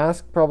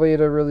 Rask probably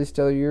had a really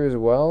stellar year as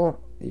well.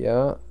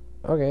 Yeah,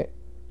 okay,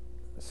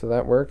 so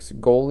that works.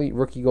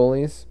 Rookie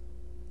goalies.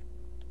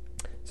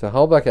 So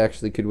Hellbuck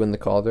actually could win the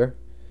Calder.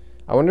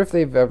 I wonder if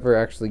they've ever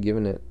actually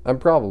given it. I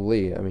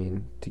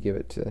mean, to give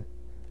it to.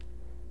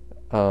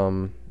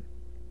 That'd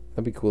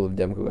be cool if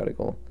Demko got a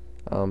goal.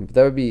 But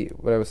that would be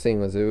what I was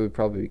saying was it would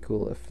probably be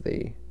cool if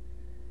they.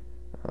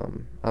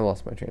 I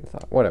lost my train of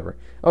thought. Whatever.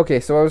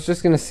 Okay, so I was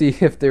just going to see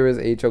if there was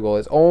HL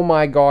goalies. Oh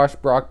my gosh,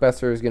 Brock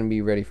Besser is going to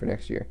be ready for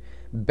next year.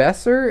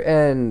 Besser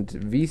and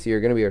VC are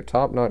going to be our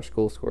top-notch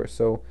goal scorers.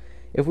 So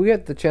if we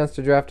get the chance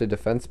to draft a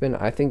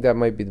defenseman, I think that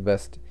might be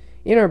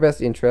in our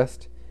best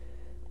interest.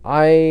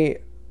 I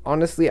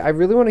honestly, I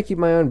really want to keep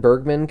my eye on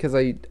Bergman because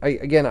I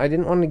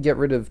didn't want to get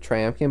rid of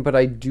Triumphant, but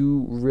I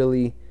do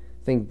really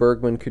think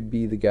Bergman could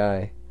be the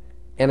guy.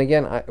 And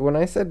again, when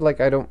I said like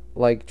I don't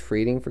like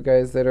trading for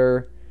guys that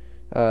are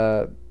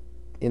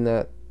in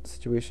that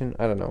situation,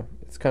 I don't know.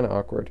 It's kind of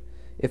awkward.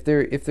 If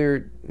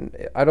they're,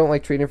 I don't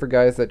like trading for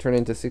guys that turn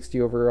into 60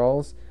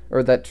 overalls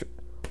or that.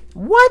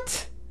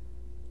 What?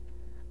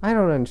 I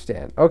don't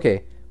understand.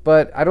 Okay,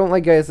 but I don't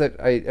like guys that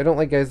I don't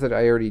like guys that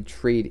I already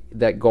trade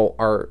that go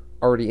are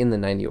already in the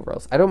 90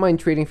 overalls. I don't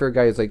mind trading for a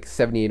guy who's like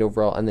 78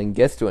 overall and then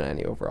gets to a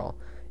 90 overall.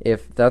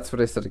 If that's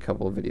what I said a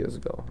couple of videos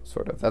ago,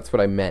 sort of. That's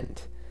what I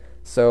meant.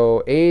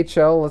 So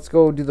AHL, let's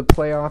go do the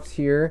playoffs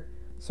here.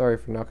 Sorry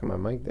for knocking my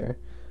mic there.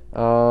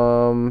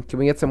 Can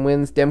we get some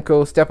wins?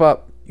 Demko, step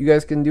up. You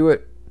guys can do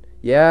it.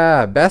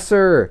 Yeah,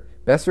 Besser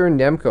and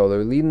Demko,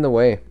 they're leading the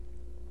way.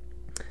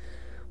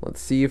 Let's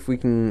see if we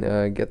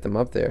can get them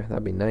up there.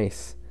 That'd be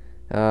nice.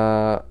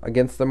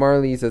 Against the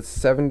Marlies,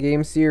 it's a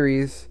 7-game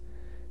series.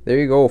 There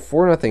you go,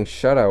 4-0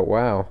 shutout.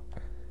 Wow.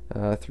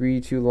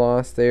 3-2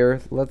 loss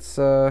there. Let's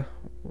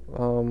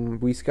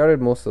we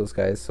scouted most of those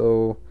guys,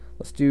 so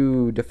let's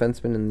do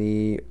defensemen in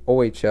the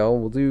OHL.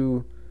 We'll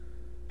do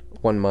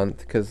 1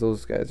 month because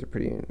those guys are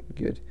pretty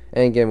good.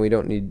 And again, we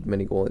don't need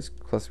many goalies.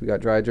 Plus, we got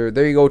Dreiger.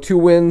 There you go, 2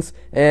 wins,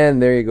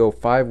 and there you go,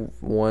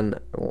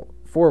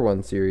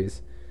 4-1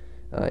 series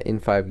in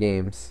 5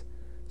 games.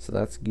 So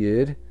that's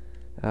good.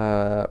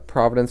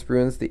 Providence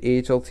Bruins,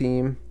 the AHL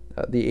team,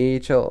 the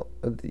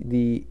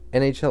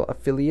NHL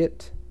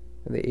affiliate,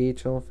 the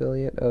AHL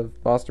affiliate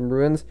of Boston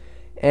Bruins,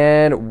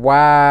 and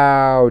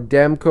wow,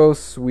 Demko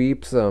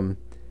sweeps them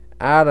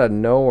out of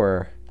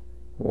nowhere.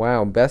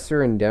 Wow,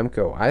 Besser and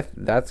Demko.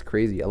 That's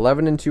crazy.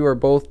 11-2 are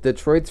both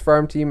Detroit's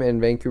farm team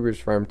and Vancouver's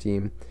farm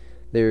team.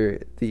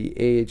 They're the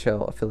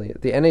AHL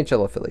affiliate, the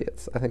NHL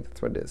affiliates. I think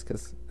that's what it is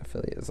because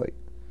affiliate is like,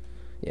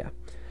 yeah.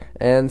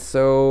 And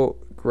so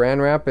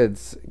Grand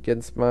Rapids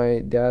against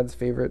my dad's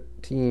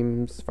favorite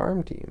team's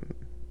farm team.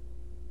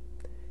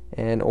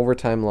 And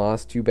overtime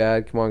loss. Too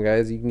bad. Come on,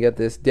 guys. You can get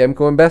this.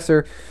 Demko and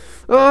Besser.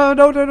 Oh,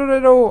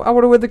 no. I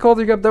want to win the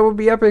Calder Cup. That would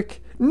be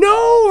epic.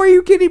 No! Are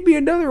you kidding me?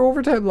 Another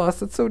overtime loss.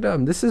 That's so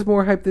dumb. This is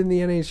more hype than the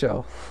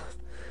NHL.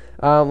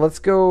 Let's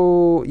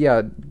go.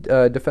 Yeah,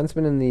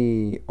 defenseman in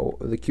the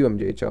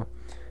QMJHL.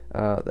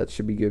 That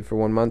should be good for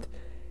 1 month.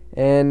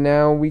 And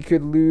now we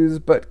could lose,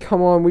 but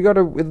come on. We got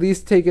to at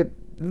least take it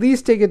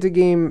to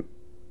game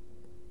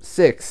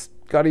 6.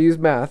 Got to use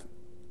math.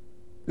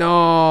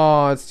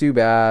 No, it's too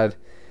bad.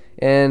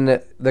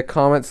 And the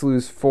Comets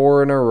lose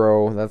 4 in a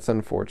row. That's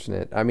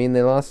unfortunate. I mean,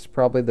 they lost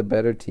probably the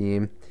better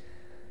team.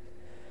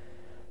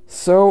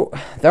 So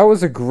that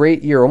was a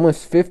great year.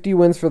 Almost 50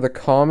 wins for the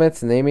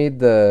Comets, and they made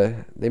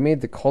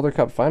the Calder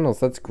Cup Finals.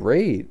 That's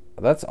great.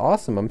 That's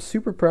awesome. I'm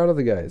super proud of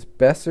the guys,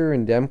 Besser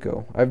and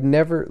Demko. I've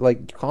never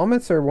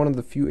Comets are one of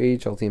the few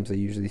AHL teams I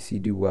usually see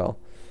do well.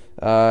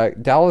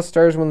 Dallas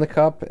Stars won the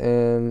cup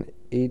and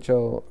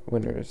AHL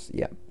winners.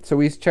 Yeah. So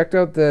we checked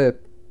out the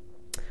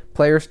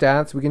player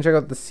stats. We can check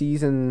out the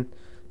season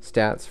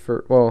stats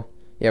for. Well,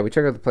 yeah, we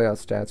checked out the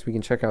playoff stats. We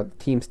can check out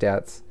the team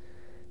stats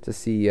to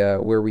see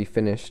where we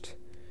finished.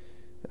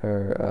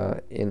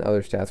 Or in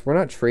other stats. We're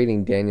not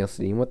trading Daniel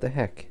Sedin. What the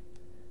heck?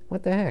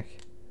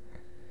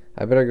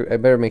 I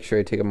better make sure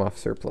I take him off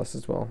surplus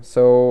as well.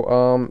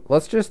 So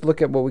let's just look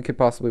at what we could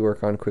possibly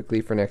work on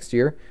quickly for next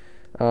year.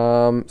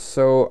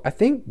 So I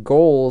think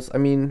goals. I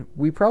mean,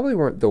 we probably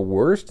weren't the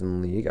worst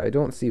in the league. I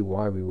don't see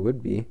why we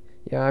would be.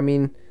 Yeah, I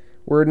mean,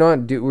 we're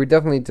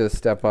definitely need to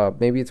step up.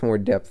 Maybe it's more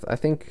depth. I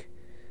think,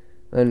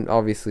 and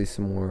obviously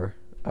some more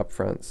up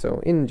front.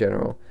 So in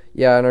general.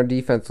 Yeah, and our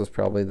defense was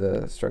probably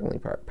the struggling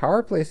part.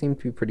 Power play seemed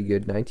to be pretty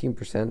good,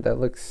 19%. That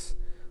looks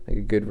like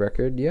a good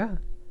record. Yeah.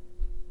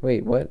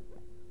 Wait, what?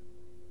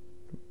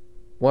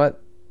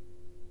 What?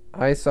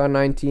 I saw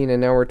 19 and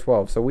now we're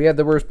 12. So we had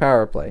the worst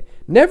power play.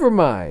 Never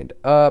mind.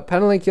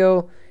 Penalty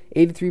kill,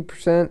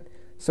 83%.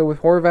 So with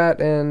Horvat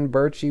and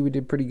Birchie, we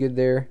did pretty good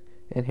there.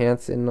 And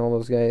Hansen and all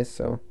those guys.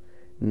 So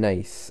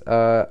nice.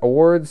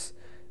 Awards.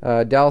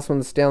 Dallas won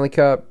the Stanley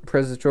Cup.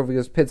 President's Trophy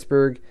goes to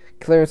Pittsburgh.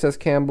 Clarence S.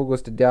 Campbell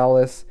goes to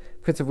Dallas.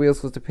 Prince of Wales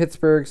goes to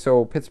Pittsburgh.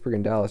 So Pittsburgh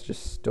and Dallas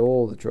just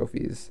stole the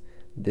trophies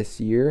this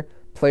year.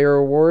 Player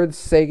awards.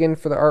 Sagan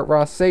for the Art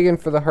Ross. Sagan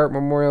for the Hart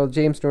Memorial.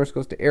 James Norris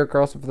goes to Eric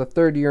Carlson for the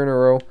 3rd year in a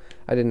row.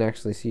 I didn't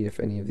actually see if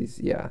any of these.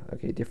 Yeah,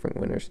 okay, different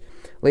winners.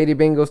 Lady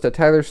Bing goes to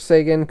Tyler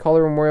Sagan.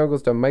 Calder Memorial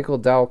goes to Michael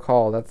Dow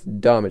Call. That's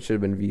dumb. It should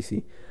have been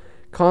VC.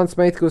 Conn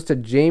Smythe goes to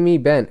Jamie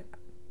Bent.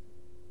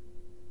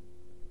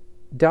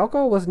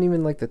 Dalgal wasn't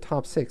even like the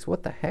top 6.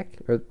 What the heck?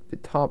 Or the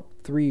top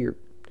 3? Or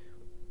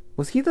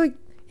was he like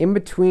in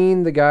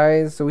between the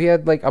guys? So he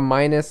had like a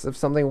minus of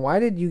something. Why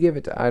did you give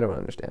it to? I don't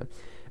understand.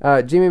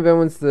 Jamie Benn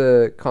wins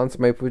the Conn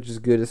Smythe, which is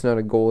good. It's not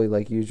a goalie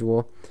like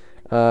usual.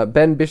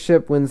 Ben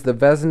Bishop wins the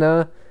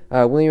Vezina.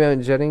 William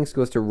M. Jennings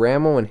goes to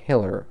Ramo and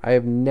Hiller. I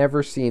have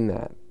never seen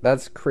that.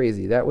 That's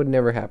crazy. That would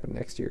never happen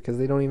next year because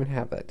they don't even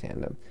have that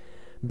tandem.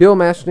 Bill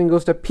Masterton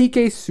goes to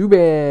PK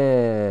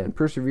Subban.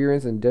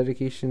 Perseverance and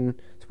dedication,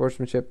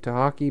 sportsmanship to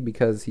hockey,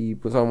 because he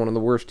was on one of the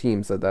worst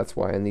teams, so that's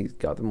why, and he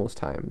got the most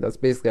time. That's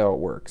basically how it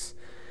works.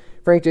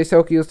 Frank J.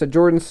 Selke goes to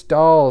Jordan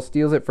Stahl,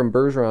 steals it from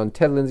Bergeron.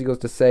 Ted Lindsay goes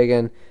to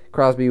Sagan.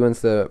 Crosby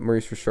wins the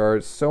Maurice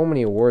Richard. So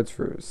many awards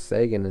for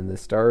Sagan and the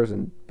Stars,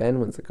 and Ben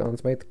wins the Conn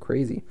Smythe.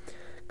 Crazy.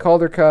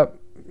 Calder Cup,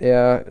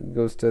 yeah,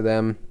 goes to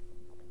them.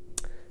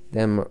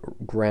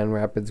 Grand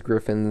Rapids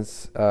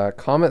Griffins.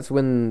 Comets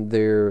win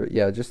their,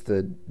 they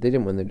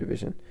didn't win their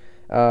division.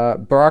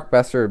 Brock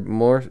Besser,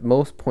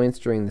 most points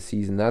during the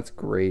season. That's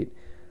great.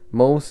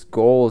 Most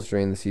goals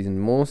during the season.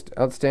 Most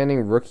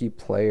outstanding rookie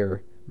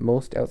player.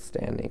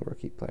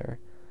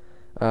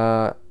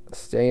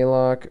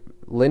 Staylock,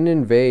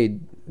 Lyndon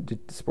Vade,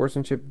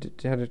 sportsmanship,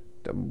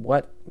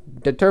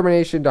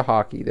 determination to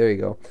hockey. There you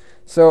go.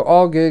 So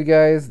all good,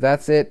 guys.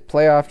 That's it.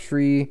 Playoff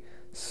tree.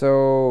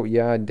 So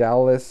yeah,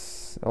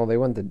 Dallas. Oh, they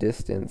went the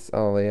distance.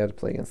 Oh, they had to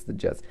play against the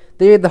Jets.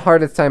 They had the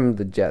hardest time with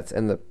the Jets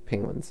and the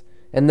Penguins.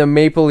 And the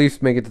Maple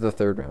Leafs make it to the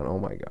third round. Oh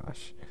my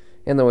gosh.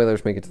 And the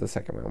Oilers make it to the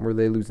second round, where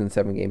they lose in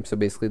 7 games. So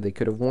basically, they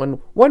could have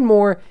won one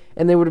more,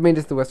 and they would have made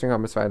it to the Western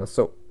Conference Finals.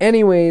 So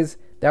anyways,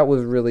 that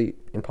was really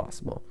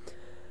impossible.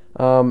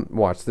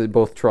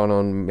 Both Toronto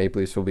and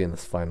Maple Leafs will be in the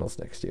finals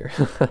next year.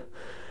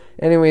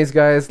 Anyways,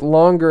 guys,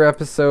 longer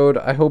episode.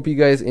 I hope you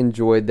guys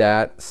enjoyed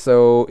that.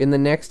 So in the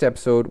next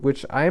episode,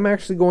 which I'm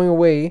actually going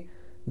away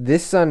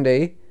this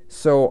Sunday,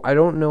 so I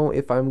don't know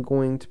if I'm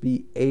going to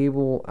be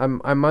able.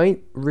 I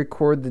might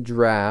record the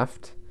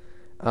draft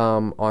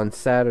on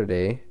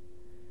Saturday,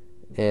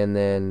 and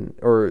then,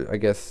 or I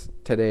guess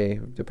today,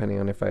 depending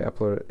on if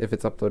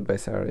it's uploaded by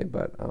Saturday.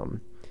 But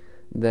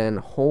then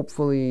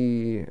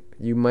hopefully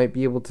you might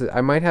be able to.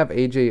 I might have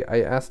AJ.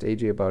 I asked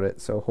AJ about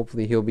it, so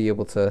hopefully he'll be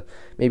able to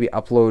maybe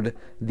upload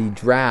the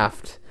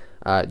draft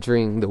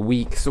during the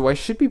week. So I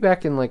should be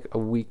back in like a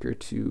week or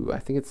two. I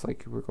think it's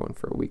like we're going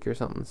for a week or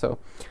something. So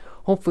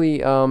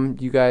hopefully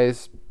you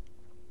guys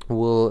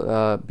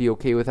will be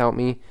okay without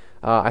me.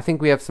 I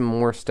think we have some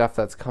more stuff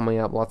that's coming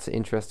up, lots of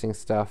interesting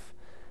stuff,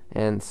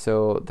 and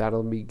so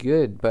that'll be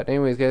good. But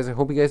anyways, guys, I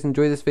hope you guys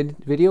enjoy this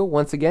video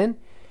once again,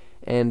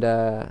 and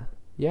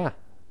yeah,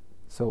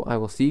 so I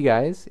will see you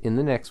guys in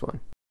the next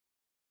one.